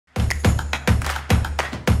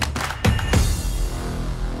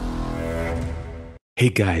Hey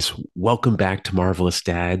guys, welcome back to Marvelous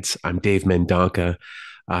Dads. I'm Dave Mendonca.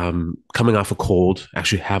 Coming off a cold,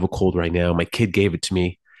 actually have a cold right now. My kid gave it to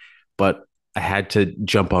me, but I had to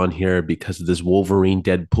jump on here because of this Wolverine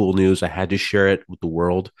Deadpool news. I had to share it with the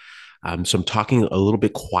world. So I'm talking a little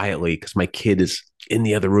bit quietly because my kid is in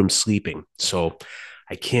the other room sleeping. So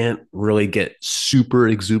I can't really get super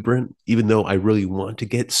exuberant, even though I really want to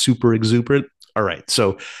get super exuberant. All right,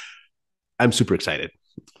 so I'm super excited.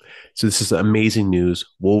 So this is amazing news.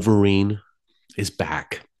 Wolverine is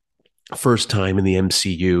back, first time in the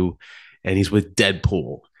MCU, and he's with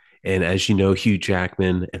Deadpool. And as you know, Hugh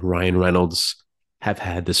Jackman and Ryan Reynolds have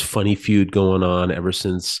had this funny feud going on ever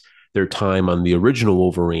since their time on the original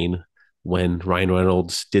Wolverine, when Ryan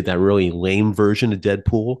Reynolds did that really lame version of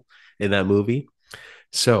Deadpool in that movie.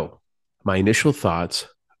 So, my initial thoughts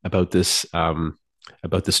about this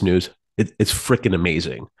news, it's freaking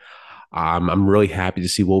amazing. I'm really happy to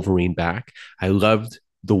see Wolverine back. I loved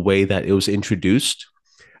the way that it was introduced,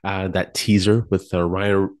 that teaser with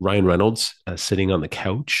Ryan Reynolds sitting on the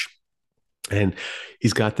couch. And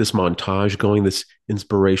he's got this montage going, this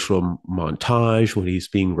inspirational montage when he's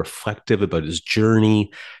being reflective about his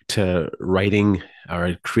journey to writing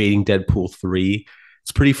or creating Deadpool 3.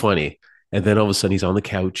 It's pretty funny. And then all of a sudden he's on the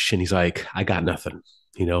couch and he's like, I got nothing.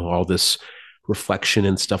 All this reflection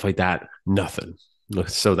and stuff like that, nothing.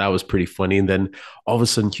 So that was pretty funny. And then all of a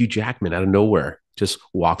sudden, Hugh Jackman out of nowhere just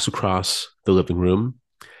walks across the living room,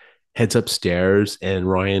 heads upstairs, and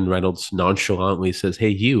Ryan Reynolds nonchalantly says,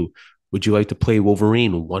 Hey, Hugh, would you like to play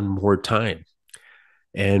Wolverine one more time?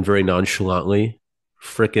 And very nonchalantly,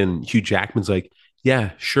 frickin' Hugh Jackman's like,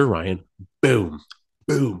 Yeah, sure, Ryan. Boom,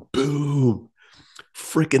 boom, boom.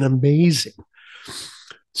 Freaking amazing.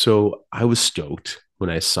 So I was stoked when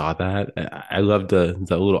I saw that. I loved the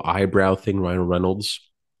little eyebrow thing Ryan Reynolds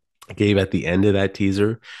gave at the end of that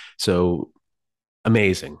teaser. So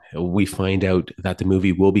amazing. We find out that the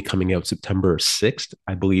movie will be coming out September 6th,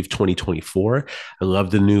 I believe, 2024. I love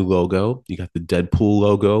the new logo. You got the Deadpool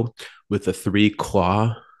logo with the three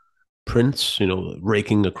claw prints,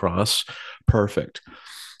 raking across. Perfect.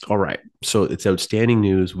 All right. So it's outstanding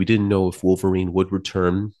news. We didn't know if Wolverine would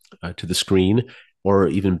return to the screen or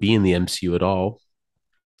even be in the MCU at all,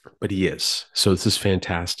 but he is. So this is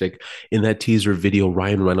fantastic. In that teaser video,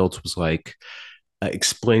 Ryan Reynolds was like,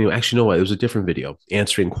 explaining. Actually, no, it was a different video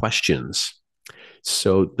answering questions.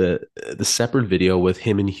 So the separate video with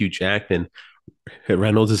him and Hugh Jackman,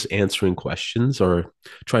 Reynolds is answering questions or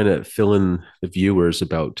trying to fill in the viewers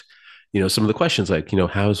about some of the questions, like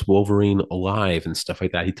how's Wolverine alive and stuff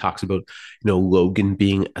like that. He talks about Logan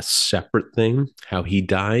being a separate thing, how he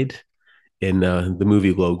died in the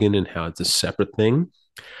movie Logan, and how it's a separate thing.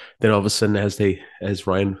 Then all of a sudden, as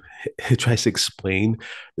Ryan tries to explain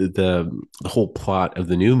the whole plot of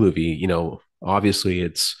the new movie, obviously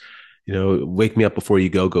it's Wake Me Up Before You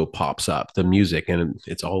Go pops up, the music, and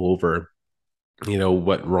it's all over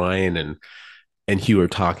what Ryan and Hugh are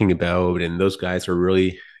talking about, and those guys are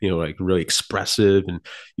really like really expressive. And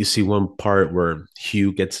you see one part where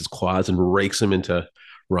Hugh gets his claws and rakes him into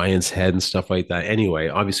Ryan's head and stuff like that. Anyway,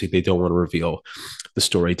 obviously they don't want to reveal the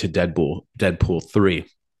story to Deadpool 3.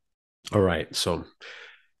 All right. So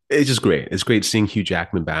it's just great. It's great seeing Hugh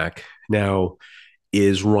Jackman back. Now,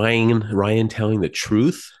 is Ryan telling the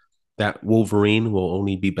truth that Wolverine will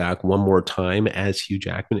only be back one more time as Hugh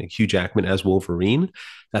Jackman as Wolverine?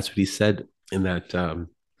 That's what he said in that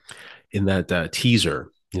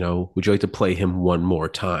teaser. Would you like to play him one more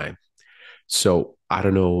time? So I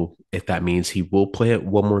don't know if that means he will play it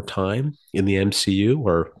one more time in the MCU,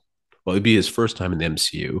 or well, it'd be his first time in the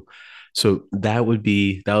MCU. So that would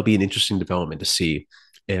be an interesting development to see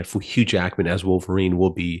if Hugh Jackman as Wolverine will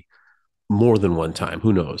be more than one time.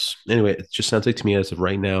 Who knows? Anyway, it just sounds like to me as of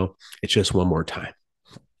right now, it's just one more time.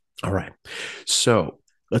 All right. So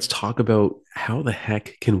let's talk about how the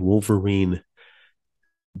heck can Wolverine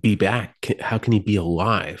be back? How can he be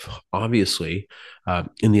alive? Obviously,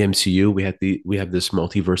 in the MCU, we have this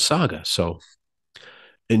multiverse saga. So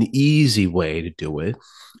an easy way to do it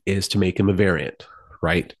is to make him a variant,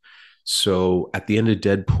 right? So at the end of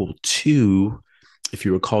Deadpool 2, if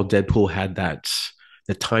you recall, Deadpool had that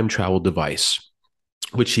the time travel device,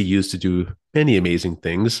 which he used to do many amazing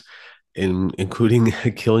things, including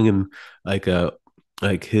killing him like a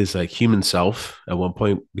like his like human self at one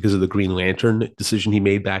point because of the Green Lantern decision he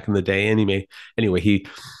made back in the day. Anyway, he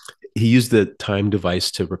used the time device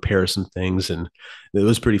to repair some things, and it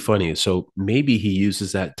was pretty funny. So maybe he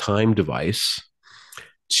uses that time device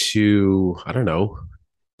to, I don't know,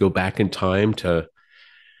 go back in time to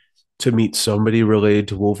meet somebody related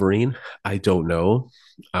to Wolverine. I don't know.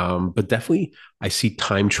 But definitely I see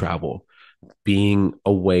time travel being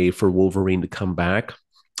a way for Wolverine to come back.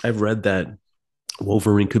 I've read that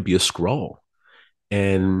Wolverine could be a Skrull,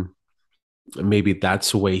 and maybe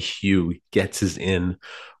that's the way Hugh gets his in,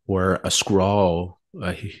 where a Skrull,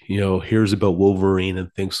 hears about Wolverine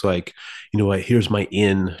and thinks like, you know what, here's my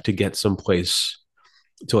in to get someplace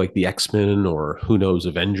to like the X-Men or who knows,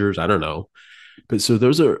 Avengers. I don't know, but so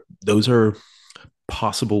those are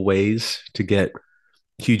possible ways to get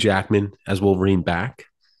Hugh Jackman as Wolverine back.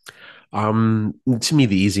 To me,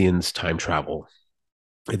 the easy is time travel.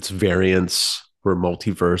 It's variants for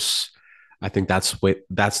multiverse. I think that's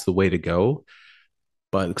the way to go.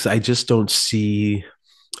 But because I just don't see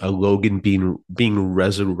a Logan being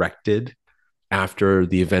resurrected after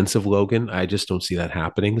the events of Logan. I just don't see that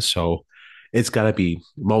happening. So it's got to be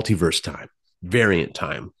multiverse time, variant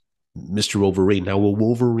time. Mr. Wolverine. Now,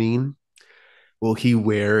 will he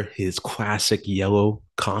wear his classic yellow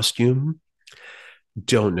costume?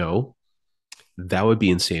 Don't know. That would be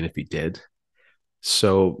insane if he did.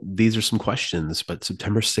 So these are some questions, but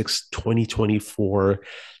September 6th, 2024,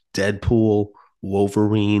 Deadpool,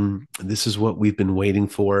 Wolverine, this is what we've been waiting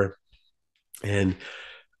for. And,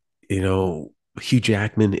 Hugh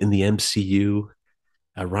Jackman in the MCU,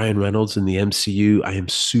 Ryan Reynolds in the MCU. I am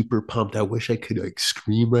super pumped. I wish I could like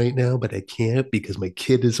scream right now, but I can't because my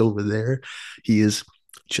kid is over there. He is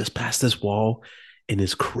just past this wall in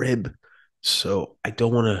his crib. So I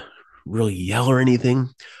don't want to really yell or anything,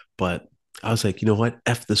 but I was like, you know what?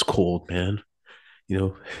 F this cold, man. You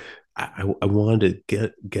know, I wanted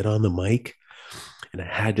to get on the mic and I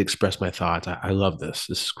had to express my thoughts. I love this.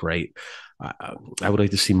 This is great. I would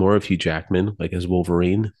like to see more of Hugh Jackman, like as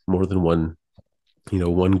Wolverine, more than one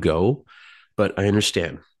go. But I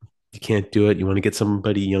understand you can't do it. You want to get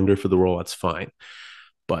somebody younger for the role. That's fine.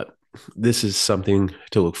 But this is something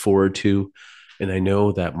to look forward to. And I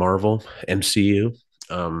know that Marvel, MCU,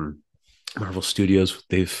 Marvel Studios,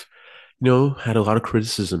 they've had a lot of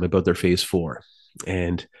criticism about their Phase Four,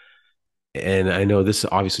 and I know this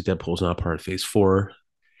obviously Deadpool is not part of Phase Four,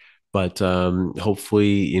 but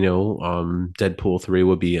hopefully Deadpool 3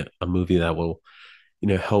 will be a movie that will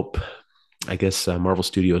help, I guess, Marvel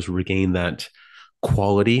Studios regain that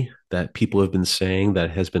quality that people have been saying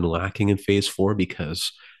that has been lacking in Phase Four,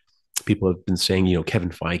 because people have been saying,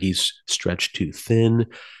 Kevin Feige's stretched too thin.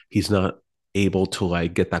 He's not able to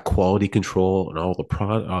like get that quality control on all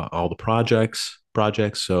the projects.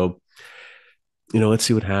 So, let's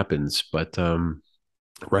see what happens. But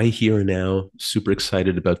right here and now, super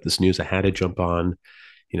excited about this news. I had to jump on.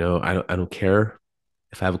 I don't care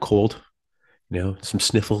if I have a cold, some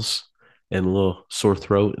sniffles and a little sore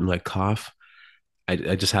throat and like cough.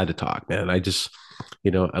 I just had to talk, man. I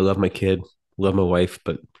love my kid, love my wife,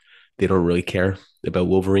 but they don't really care about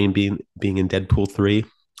Wolverine being in Deadpool 3.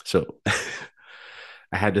 So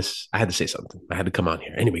I had to say something. I had to come on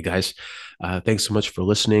here. Anyway, guys, thanks so much for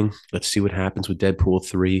listening. Let's see what happens with Deadpool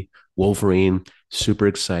 3, Wolverine. Super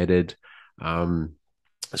excited. Um,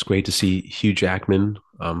 it's great to see Hugh Jackman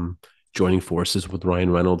joining forces with Ryan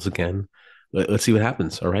Reynolds again. Let's see what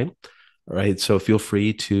happens. All right. All right. So feel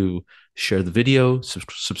free to share the video,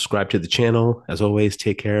 subscribe to the channel. As always,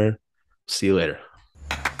 take care. See you later.